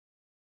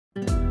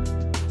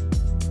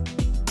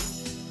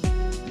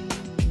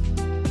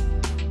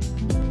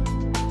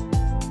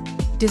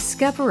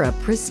Discover a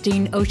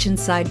pristine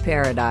oceanside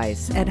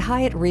paradise at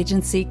Hyatt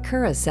Regency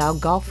Curacao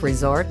Golf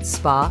Resort,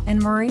 Spa,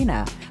 and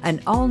Marina,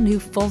 an all-new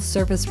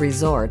full-service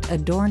resort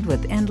adorned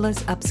with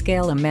endless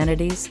upscale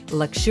amenities,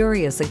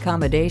 luxurious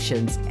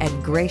accommodations,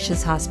 and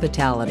gracious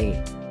hospitality.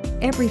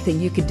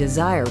 Everything you could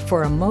desire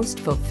for a most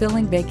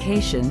fulfilling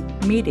vacation,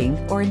 meeting,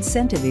 or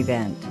incentive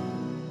event.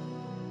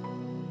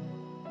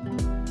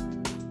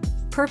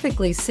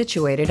 Perfectly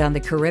situated on the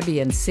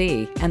Caribbean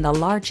Sea and the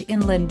large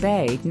inland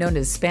bay known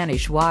as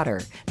Spanish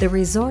Water, the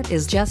resort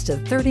is just a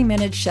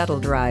 30-minute shuttle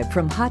drive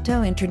from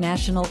Hato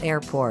International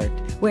Airport,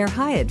 where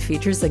Hyatt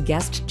features a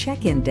guest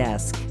check-in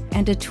desk,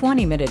 and a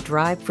 20-minute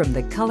drive from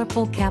the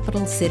colorful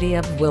capital city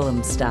of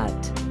Willemstad.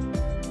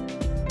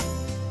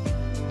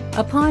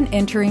 Upon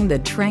entering the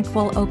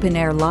tranquil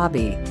open-air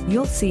lobby,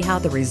 you'll see how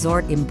the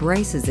resort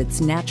embraces its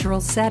natural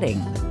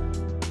setting.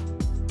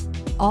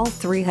 All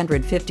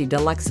 350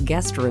 deluxe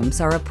guest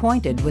rooms are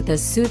appointed with a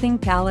soothing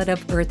palette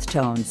of earth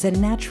tones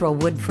and natural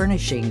wood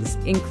furnishings,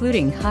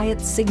 including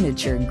Hyatt's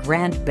signature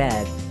grand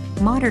bed,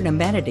 modern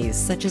amenities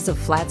such as a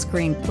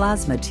flat-screen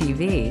plasma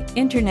TV,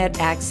 internet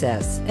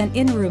access, an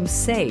in-room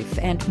safe,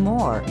 and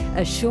more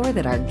assure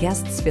that our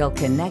guests feel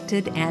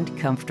connected and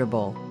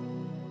comfortable.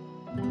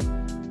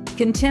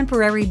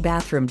 Contemporary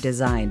bathroom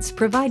designs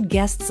provide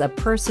guests a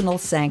personal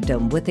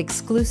sanctum with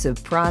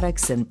exclusive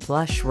products and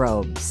plush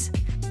robes.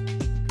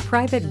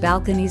 Private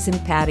balconies and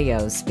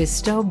patios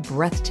bestow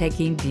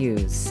breathtaking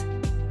views.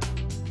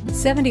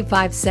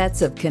 75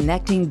 sets of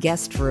connecting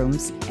guest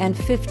rooms and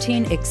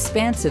 15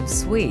 expansive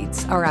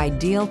suites are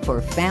ideal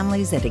for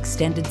families and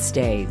extended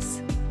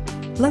stays.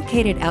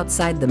 Located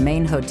outside the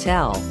main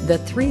hotel, the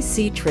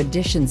 3C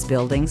Traditions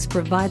buildings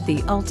provide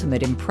the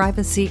ultimate in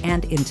privacy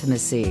and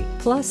intimacy,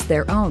 plus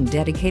their own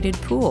dedicated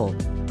pool.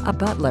 A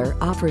butler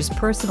offers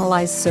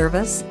personalized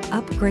service,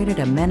 upgraded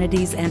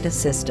amenities, and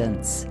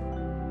assistance.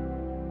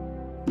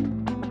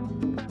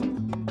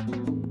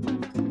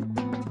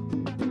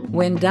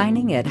 When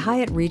dining at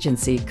Hyatt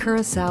Regency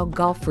Curacao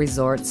Golf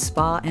Resort,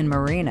 Spa, and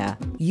Marina,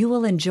 you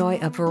will enjoy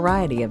a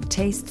variety of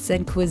tastes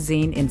and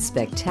cuisine in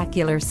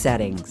spectacular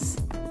settings.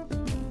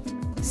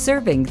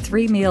 Serving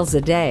 3 meals a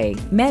day,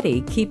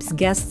 Medi keeps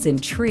guests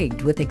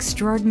intrigued with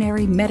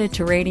extraordinary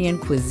Mediterranean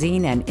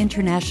cuisine and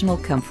international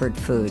comfort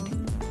food.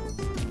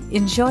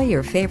 Enjoy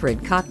your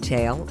favorite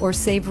cocktail or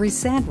savory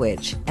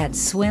sandwich at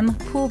Swim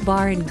Pool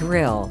Bar and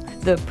Grill,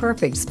 the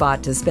perfect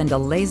spot to spend a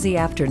lazy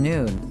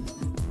afternoon.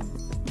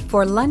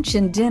 For lunch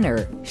and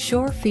dinner,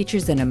 Shore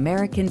features an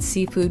American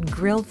seafood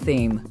grill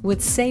theme with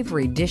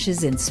savory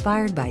dishes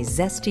inspired by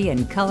zesty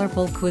and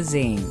colorful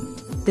cuisine.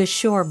 The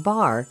Shore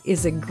Bar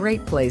is a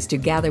great place to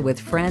gather with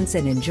friends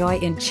and enjoy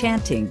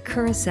enchanting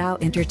Curacao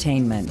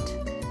entertainment.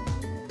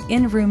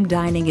 In-room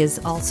dining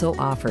is also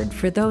offered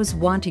for those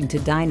wanting to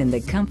dine in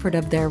the comfort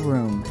of their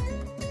room.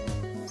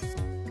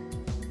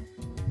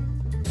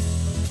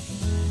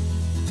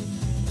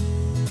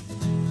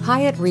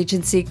 Hyatt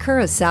Regency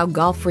Curacao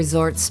Golf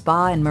Resort,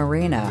 Spa, and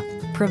Marina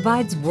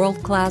provides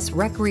world-class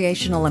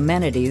recreational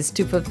amenities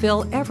to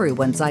fulfill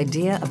everyone's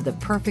idea of the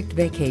perfect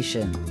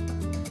vacation.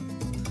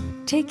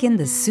 Take in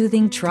the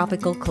soothing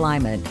tropical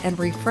climate and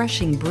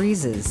refreshing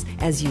breezes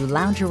as you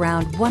lounge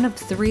around one of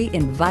 3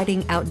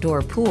 inviting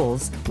outdoor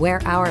pools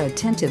where our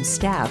attentive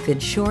staff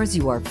ensures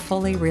you are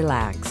fully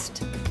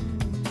relaxed.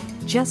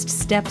 Just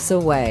steps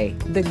away,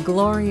 the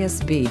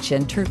glorious beach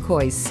and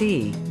turquoise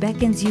sea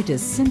beckons you to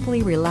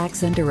simply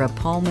relax under a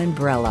palm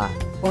umbrella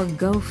or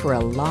go for a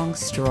long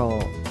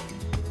stroll.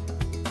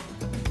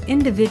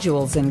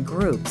 Individuals and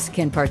groups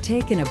can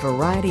partake in a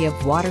variety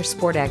of water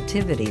sport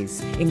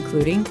activities,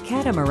 including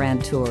catamaran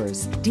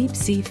tours,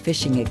 deep-sea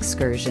fishing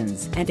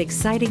excursions, and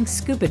exciting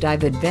scuba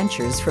dive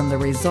adventures from the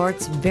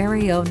resort's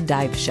very own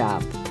dive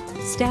shop.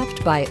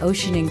 Staffed by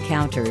Ocean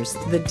Encounters,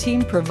 the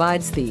team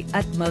provides the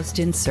utmost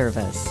in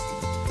service.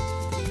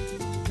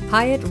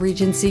 Hyatt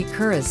Regency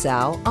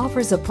Curacao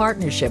offers a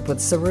partnership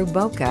with Saru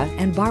Boca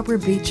and Barber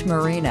Beach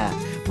Marina,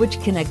 which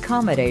can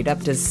accommodate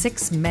up to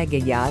 6 mega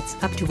yachts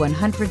up to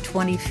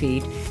 120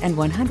 feet and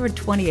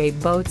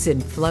 128 boats in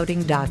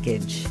floating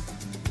dockage.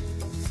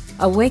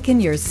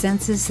 Awaken your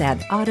senses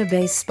at Otta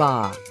Bay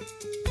Spa,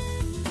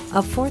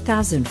 a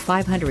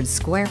 4,500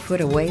 square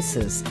foot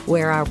oasis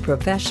where our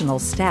professional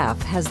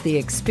staff has the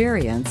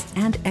experience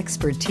and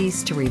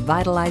expertise to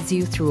revitalize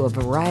you through a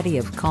variety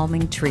of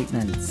calming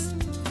treatments.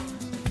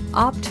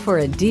 Opt for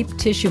a deep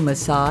tissue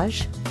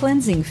massage,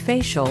 cleansing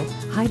facial,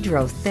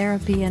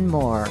 hydrotherapy, and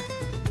more.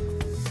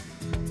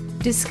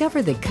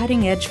 Discover the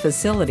cutting-edge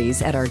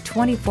facilities at our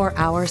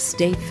 24-hour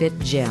Stay Fit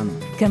gym,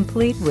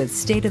 complete with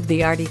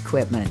state-of-the-art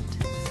equipment.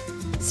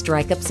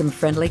 Strike up some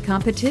friendly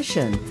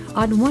competition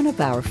on one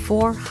of our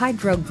 4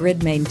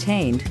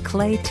 hydro-grid-maintained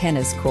clay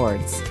tennis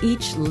courts,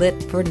 each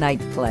lit for night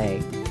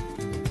play.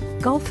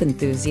 Golf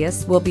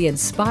enthusiasts will be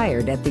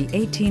inspired at the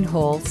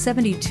 18-hole,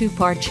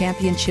 72-par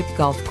championship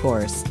golf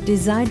course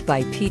designed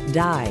by Pete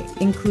Dye,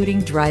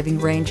 including driving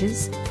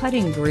ranges,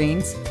 putting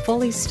greens,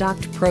 fully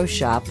stocked pro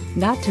shop,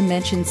 not to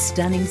mention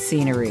stunning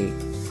scenery.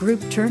 Group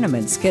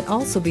tournaments can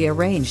also be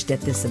arranged at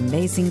this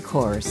amazing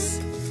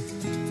course.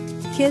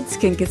 kids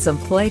can get some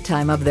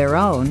playtime of their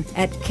own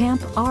at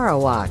Camp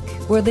Arawak,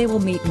 where they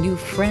will meet new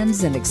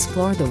friends and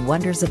explore the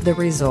wonders of the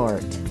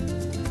resort.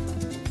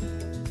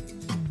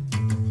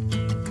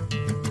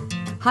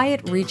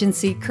 Hyatt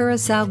Regency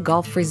Curacao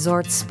Golf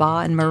Resort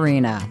Spa and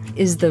Marina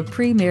is the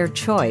premier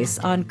choice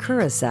on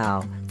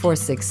Curacao for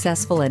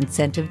successful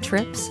incentive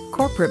trips,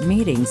 corporate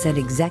meetings, and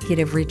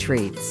executive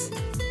retreats.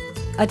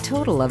 A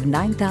total of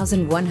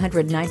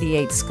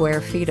 9,198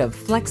 square feet of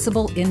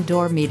flexible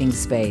indoor meeting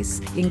space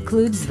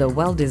includes the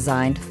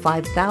well-designed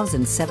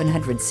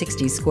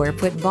 5,760 square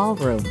foot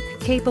ballroom,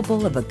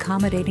 capable of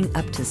accommodating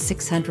up to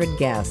 600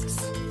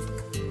 guests.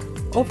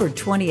 Over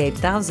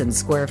 28,000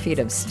 square feet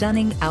of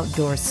stunning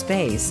outdoor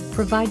space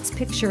provides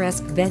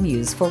picturesque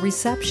venues for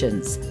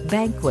receptions,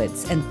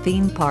 banquets, and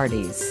theme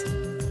parties.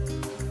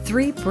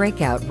 3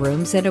 breakout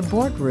rooms and a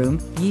boardroom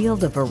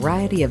yield a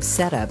variety of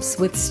setups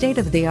with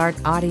state-of-the-art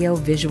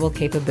audio-visual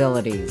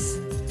capabilities.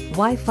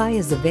 Wi-Fi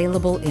is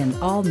available in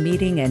all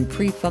meeting and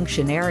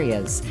pre-function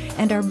areas,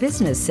 and our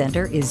business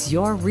center is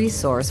your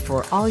resource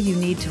for all you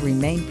need to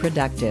remain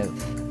productive.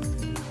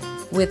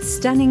 With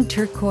stunning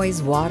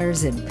turquoise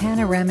waters and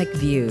panoramic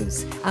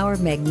views, our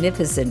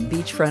magnificent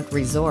beachfront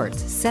resort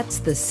sets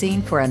the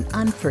scene for an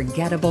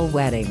unforgettable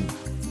wedding.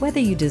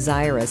 Whether you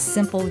desire a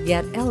simple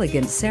yet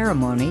elegant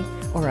ceremony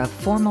or a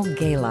formal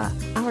gala,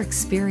 our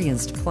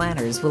experienced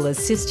planners will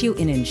assist you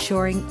in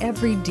ensuring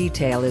every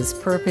detail is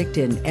perfect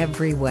in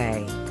every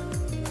way.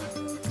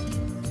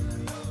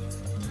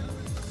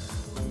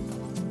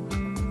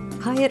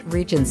 Hyatt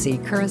Regency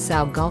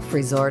Curacao Golf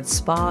Resort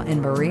Spa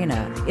and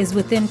Marina is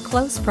within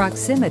close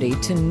proximity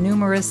to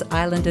numerous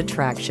island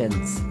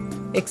attractions.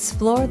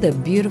 Explore the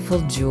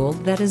beautiful jewel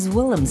that is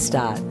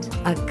Willemstad,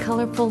 a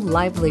colorful,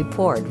 lively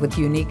port with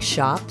unique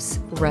shops,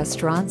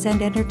 restaurants,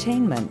 and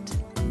entertainment.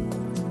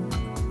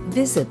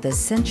 Visit the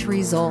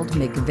centuries-old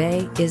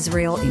Mikveh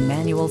Israel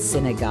Emmanuel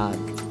Synagogue.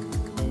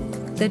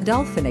 The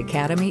Dolphin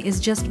Academy is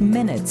just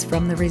minutes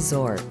from the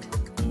resort.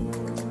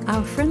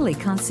 Our friendly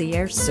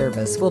concierge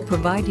service will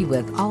provide you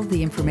with all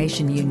the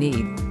information you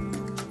need.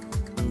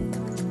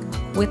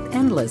 With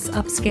endless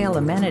upscale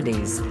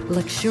amenities,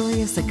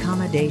 luxurious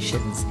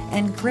accommodations,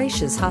 and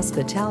gracious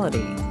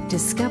hospitality,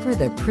 discover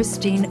the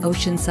pristine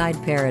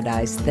oceanside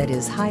paradise that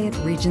is Hyatt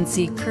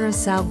Regency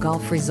Curacao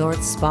Golf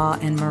Resort Spa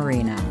and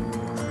Marina.